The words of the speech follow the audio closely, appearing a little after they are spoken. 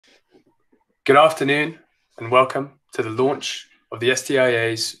Good afternoon and welcome to the launch of the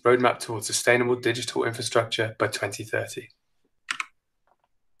SDIA's Roadmap towards Sustainable Digital Infrastructure by 2030.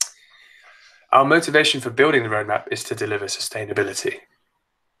 Our motivation for building the roadmap is to deliver sustainability.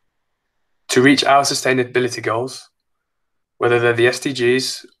 To reach our sustainability goals, whether they're the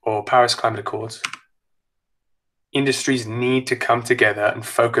SDGs or Paris Climate Accords, industries need to come together and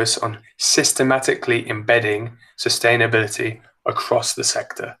focus on systematically embedding sustainability across the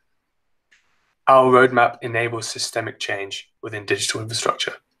sector. Our roadmap enables systemic change within digital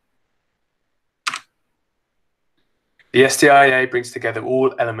infrastructure. The SDIA brings together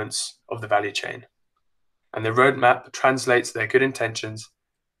all elements of the value chain, and the roadmap translates their good intentions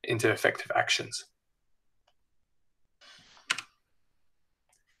into effective actions.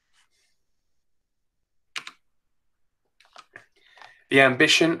 The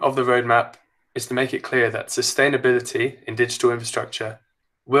ambition of the roadmap is to make it clear that sustainability in digital infrastructure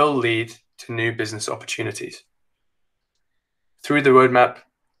will lead to new business opportunities. Through the roadmap,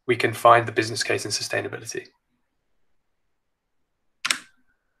 we can find the business case in sustainability.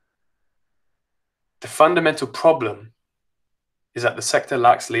 The fundamental problem is that the sector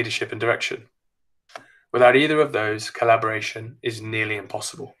lacks leadership and direction. Without either of those, collaboration is nearly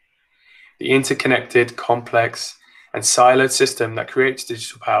impossible. The interconnected, complex, and siloed system that creates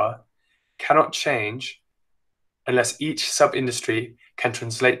digital power cannot change unless each sub-industry can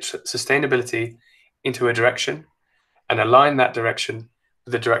translate sustainability into a direction and align that direction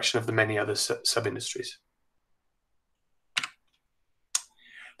with the direction of the many other sub-industries.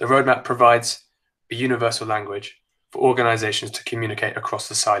 The roadmap provides a universal language for organizations to communicate across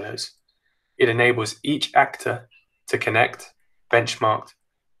the silos. It enables each actor to connect, benchmark,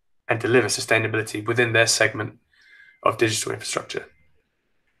 and deliver sustainability within their segment of digital infrastructure.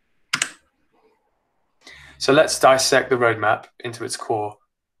 So let's dissect the roadmap into its core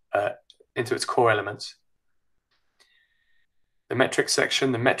elements. The metrics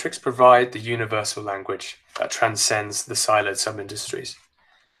section, the metrics provide the universal language that transcends the siloed sub-industries.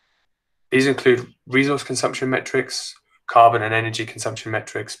 These include resource consumption metrics, carbon and energy consumption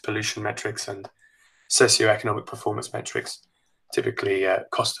metrics, pollution metrics, and socioeconomic performance metrics, typically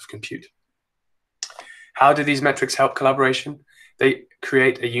cost of compute. How do these metrics help collaboration? They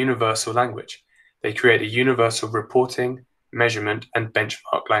create a universal language. They create a universal reporting, measurement, and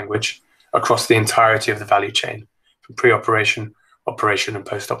benchmark language across the entirety of the value chain, from pre-operation, operation, and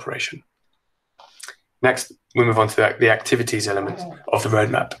post-operation. Next, we move on to the activities element of the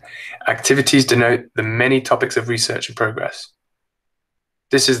roadmap. Activities denote the many topics of research and progress.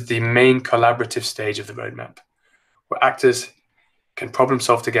 This is the main collaborative stage of the roadmap, where actors can problem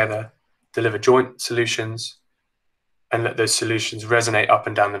solve together, deliver joint solutions, and let those solutions resonate up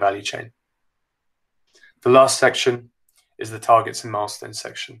and down the value chain. The last section is the targets and milestones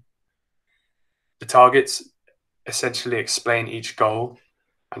section. The targets essentially explain each goal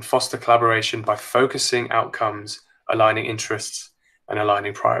and foster collaboration by focusing outcomes, aligning interests, and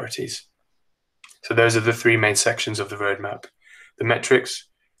aligning priorities. So those are the three main sections of the roadmap: the metrics,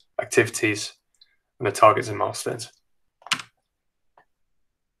 activities, and the targets and milestones.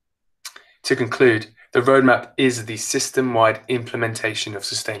 To conclude, the roadmap is the system-wide implementation of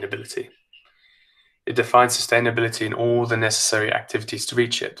sustainability. It defines sustainability in all the necessary activities to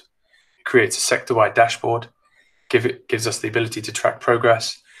reach it. It creates a sector-wide dashboard, gives us the ability to track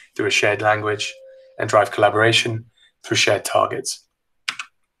progress through a shared language and drive collaboration through shared targets.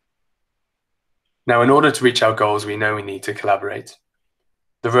 Now, in order to reach our goals, we know we need to collaborate.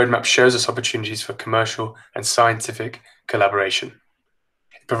 The roadmap shows us opportunities for commercial and scientific collaboration.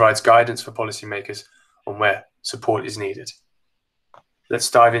 It provides guidance for policymakers on where support is needed. Let's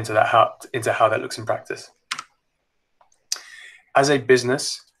dive into how that looks in practice. As a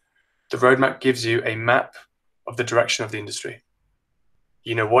business, the roadmap gives you a map of the direction of the industry.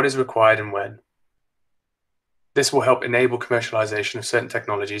 You know what is required and when. This will help enable commercialization of certain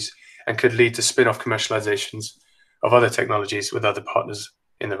technologies and could lead to spin-off commercializations of other technologies with other partners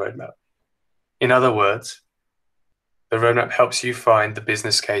in the roadmap. In other words, the roadmap helps you find the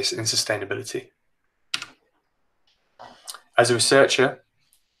business case in sustainability. As a researcher,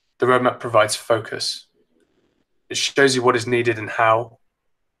 the roadmap provides focus. It shows you what is needed and how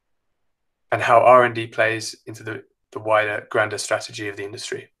R&D plays into the wider, grander strategy of the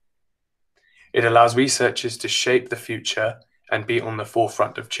industry. It allows researchers to shape the future and be on the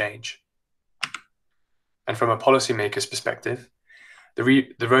forefront of change. And from a policymaker's perspective, the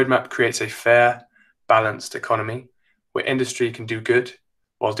roadmap creates a fair, balanced economy where industry can do good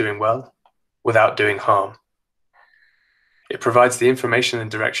while doing well without doing harm. It provides the information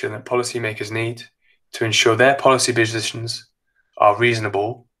and direction that policymakers need to ensure their policy positions are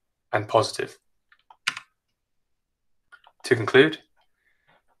reasonable and positive. To conclude,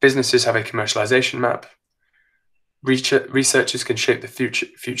 businesses have a commercialization map. Researchers can shape the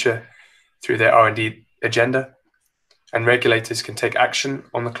future through their R&D agenda, and regulators can take action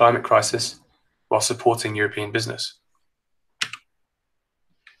on the climate crisis while supporting European business.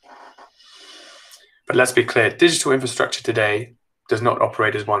 But let's be clear, digital infrastructure today does not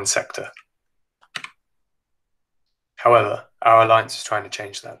operate as one sector. However, our alliance is trying to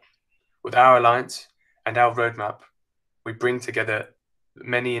change that. With our alliance and our roadmap, we bring together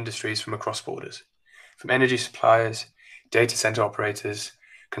many industries from across borders, from energy suppliers, data center operators,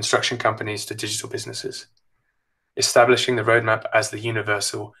 construction companies to digital businesses, establishing the roadmap as the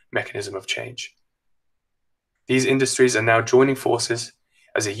universal mechanism of change. These industries are now joining forces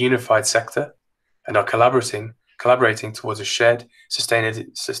as a unified sector and are collaborating towards a shared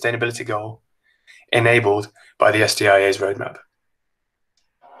sustainability goal enabled by the SDIA's roadmap.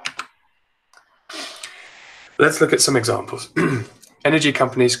 Let's look at some examples. Energy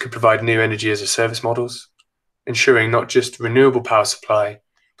companies could provide new energy as a service models, ensuring not just renewable power supply,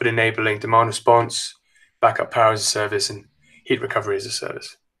 but enabling demand response, backup power as a service, and heat recovery as a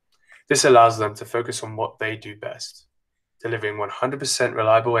service. This allows them to focus on what they do best, delivering 100%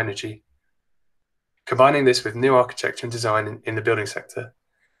 reliable energy. Combining this with new architecture and design in the building sector,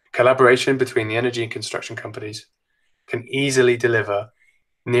 collaboration between the energy and construction companies can easily deliver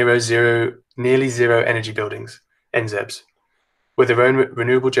nearly zero energy buildings, NZEBs, with their own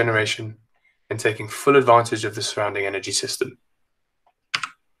renewable generation and taking full advantage of the surrounding energy system.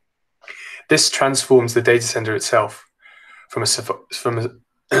 This transforms the data center itself from a siloed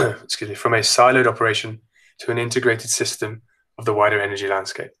operation to an integrated system of the wider energy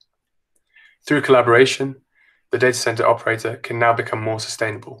landscape. Through collaboration, the data center operator can now become more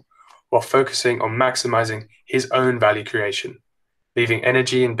sustainable while focusing on maximizing his own value creation, leaving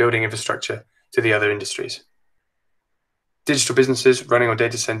energy and building infrastructure to the other industries. Digital businesses running on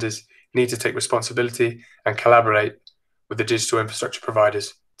data centers need to take responsibility and collaborate with the digital infrastructure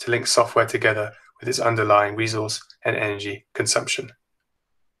providers to link software together with its underlying resource and energy consumption.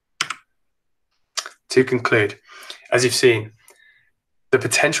 To conclude, as you've seen, the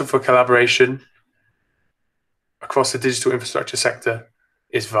potential for collaboration across the digital infrastructure sector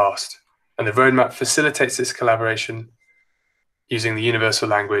is vast, and the roadmap facilitates this collaboration using the universal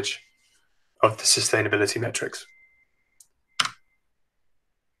language of the sustainability metrics.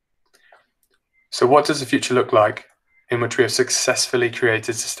 So what does the future look like in which we have successfully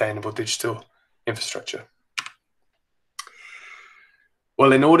created sustainable digital infrastructure?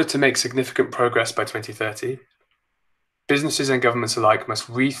 Well, in order to make significant progress by 2030, businesses and governments alike must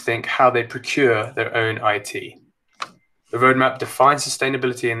rethink how they procure their own IT. The roadmap defines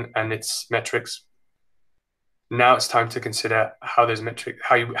sustainability and its metrics. Now it's time to consider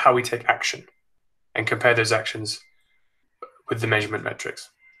how we take action and compare those actions with the measurement metrics.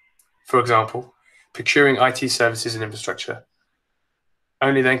 For example, procuring IT services and infrastructure.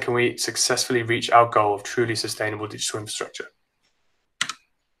 Only then can we successfully reach our goal of truly sustainable digital infrastructure.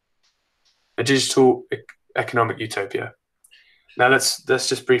 A digital economic utopia. Now let's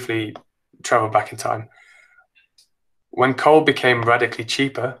just briefly travel back in time. When coal became radically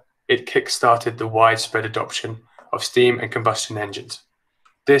cheaper, it kick-started the widespread adoption of steam and combustion engines.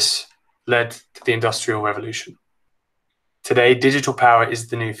 This led to the Industrial Revolution. Today, digital power is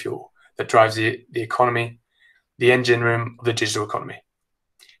the new fuel that drives the economy, the engine room of the digital economy.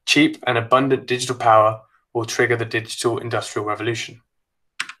 Cheap and abundant digital power will trigger the digital industrial revolution.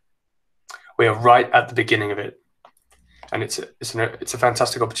 We are right at the beginning of it, and it's a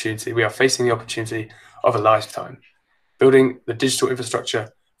fantastic opportunity. We are facing the opportunity of a lifetime, building the digital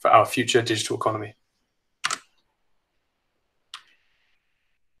infrastructure for our future digital economy.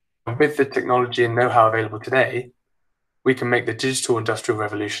 And with the technology and know-how available today, we can make the digital industrial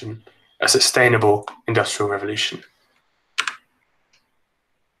revolution a sustainable industrial revolution.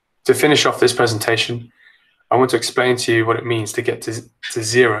 To finish off this presentation, I want to explain to you what it means to get to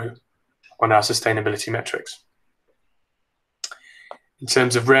zero on our sustainability metrics. In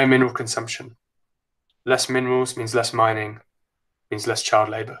terms of rare mineral consumption, less minerals means less mining, means less child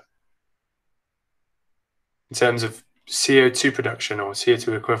labor. In terms of CO2 production or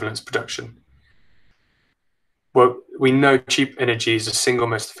CO2 equivalence production, well, we know cheap energy is the single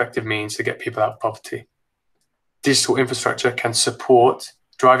most effective means to get people out of poverty. Digital infrastructure can support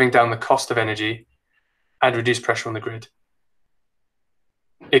driving down the cost of energy and reduce pressure on the grid.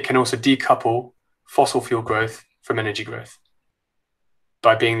 It can also decouple fossil fuel growth from energy growth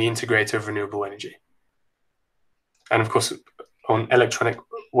by being the integrator of renewable energy. And of course, on electronic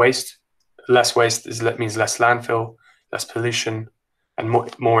waste, less waste means less landfill, less pollution, And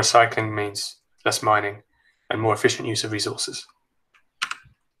more recycling means less mining and more efficient use of resources.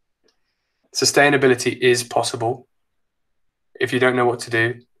 Sustainability is possible. If you don't know what to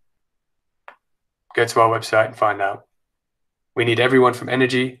do, go to our website and find out. We need everyone from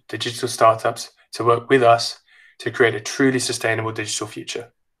energy to digital startups to work with us to create a truly sustainable digital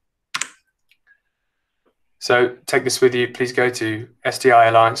future. So take this with you. Please go to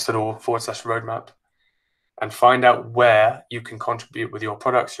sdialliance.org/roadmap and find out where you can contribute with your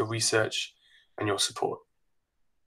products, your research, and your support.